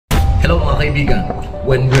Hello mga kaibigan,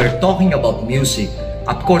 when we're talking about music,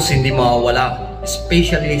 of course hindi mawawala,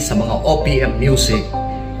 especially sa mga OPM music,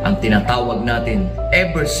 ang tinatawag natin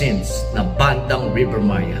ever since na bandang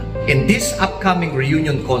Rivermaya. In this upcoming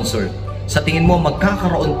reunion concert, sa tingin mo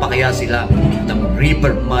magkakaroon pa kaya sila ng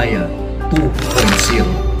Rivermaya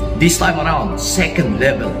 2.0? This time around, second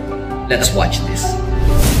level. Let's watch this.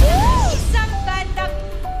 Isang bandang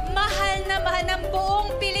mahal na mahal ng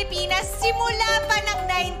buong Pilipinas simula pa ng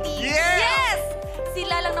 90s. Yes!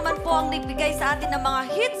 Sila lang naman po ang nagbigay sa atin ng mga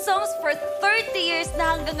hit songs for 30 years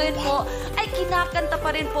na hanggang ngayon po ay kinakanta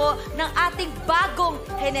pa rin po ng ating bagong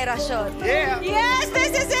henerasyon. Yeah! Yes,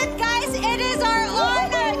 this is it, guys! It is our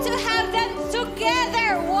honor to have them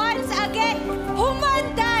together once again.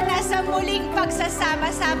 Humanda na sa muling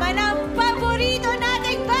pagsasama-sama ng paborito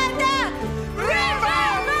nating banda,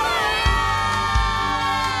 Rivermaya!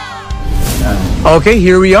 Okay,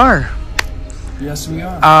 here we are. Yes, we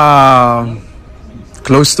are.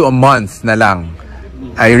 Close to a month na lang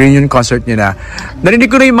ay reunion concert niyo na. Narinig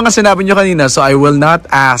ko na yung mga sinabi niyo kanina, so I will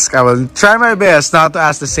try my best not to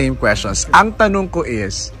ask the same questions. Ang tanong ko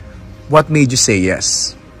is, what made you say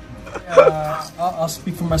yes? I'll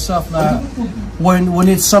speak for myself na when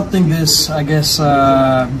it's something this, I guess,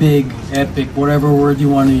 big, epic, whatever word you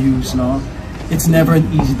want to use, no? It's never an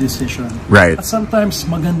easy decision. Right. But sometimes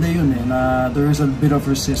maganda yun eh, na there is a bit of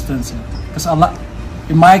resistance. Because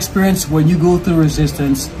in my experience, when you go through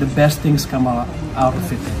resistance, the best things come out of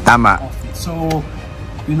it. Tama. So,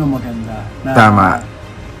 yun ang maganda. Na, Tama.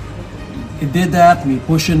 It did that. We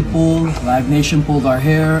push and pull. Live Nation pulled our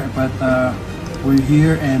hair, but we're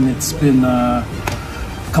here, and it's been a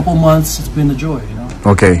couple months. It's been a joy, you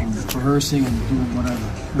know. Okay. Rehearsing and doing whatever.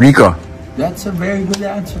 Rico. That's a very good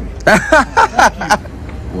answer.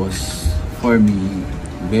 Was for me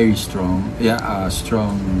very strong. Yeah,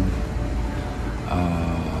 strong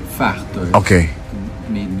factor. Okay.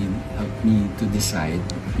 Helped me to decide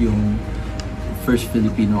yung first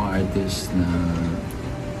Filipino artist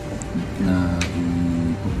na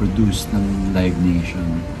produce ng Live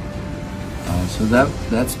Nation. So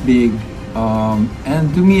that's big. And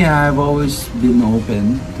to me, I've always been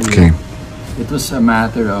open to it. It was a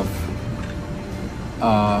matter of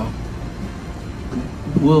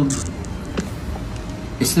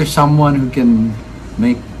is there someone who can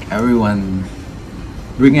bring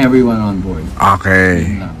everyone on board?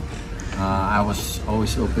 Okay. I was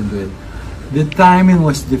always open to it. The timing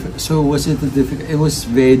was difficult. So was it difficult? It was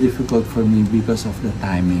very difficult for me because of the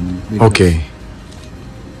timing. Okay.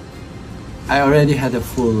 I already had a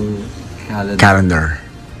full calendar.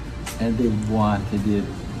 And they wanted it,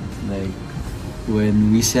 like,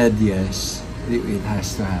 when we said yes, it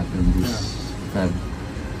has to happen this Feb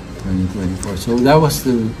 2024. So that was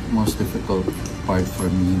the most difficult part for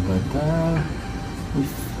me, but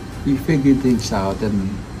we figured things out, and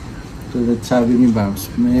tulad sabi ni Bams,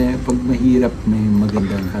 pag mahirap may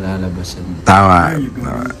magandang kalalabasan. Tama.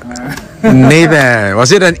 Nathan,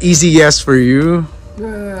 was it an easy yes for you?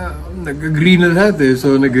 Nag-agree na lahat eh,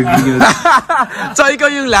 so nag-agree na. So ikaw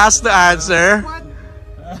yung last to answer?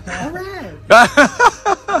 Alright!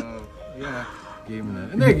 Yeah, game na.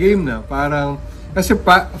 Hindi, game na. Parang, kasi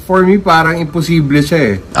for me, parang imposible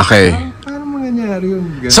siya eh. Okay. Parang mangyayari yun.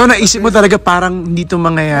 So naisip mo talaga parang hindi ito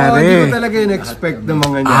mangyayari? Hindi ko talaga in-expect na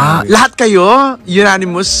mangyayari. Lahat kayo?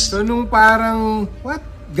 Unanimous? So nung parang, what?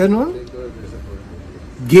 Ganon?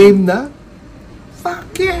 Game na?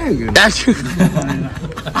 Fuck yeah!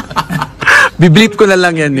 Biblip ko na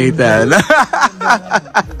lang yan, Nathan.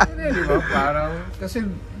 Hindi, di ba? Parang, kasi,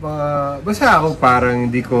 basta ako parang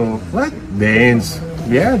hindi ko, what? Dance.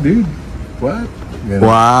 Yeah, dude. What? Ganun.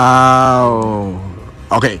 Wow!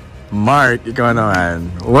 Okay, Mark, ikaw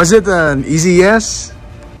naman. Was it an easy yes?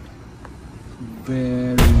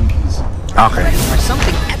 Very easy. Okay. For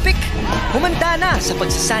something epic, humanda na sa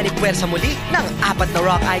pagsasanib puwersa muli ng 4 na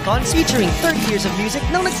rock icons featuring 30 years of music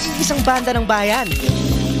ng nag-iisang banda ng bayan.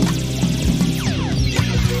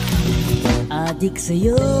 Adik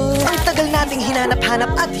sa'yo. Ang tagal nating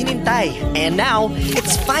hinanap-hanap at hinintay. And now,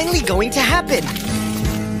 it's finally going to happen.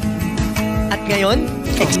 At ngayon,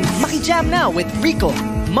 makijam na with Rico,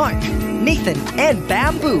 Mark, Nathan, and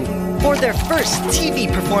Bamboo for their first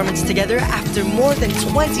TV performance together after more than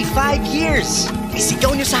 25 years.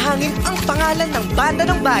 Isigaw nyo sa hangin ang pangalan ng banda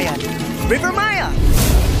ng bayan, Rivermaya.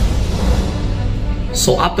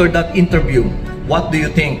 So after that interview, what do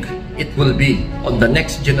you think it will be on the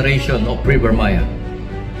next generation of Rivermaya?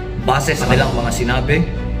 Base sa kanilang mga sinabi,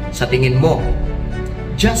 sa tingin mo,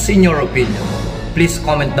 just in your opinion, please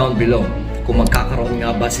comment down below kung magkakaroon nga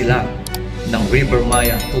ba sila ng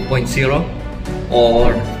Rivermaya 2.0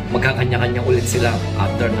 or magkakanya-kanya ulit sila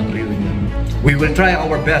after ng reunion. We will try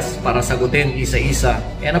our best para sagutin isa-isa,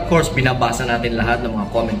 and of course, binabasa natin lahat ng mga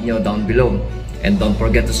comment nyo down below. And don't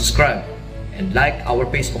forget to subscribe and like our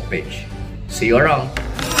Facebook page. See you around!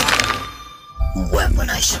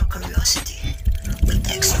 Weaponize your curiosity.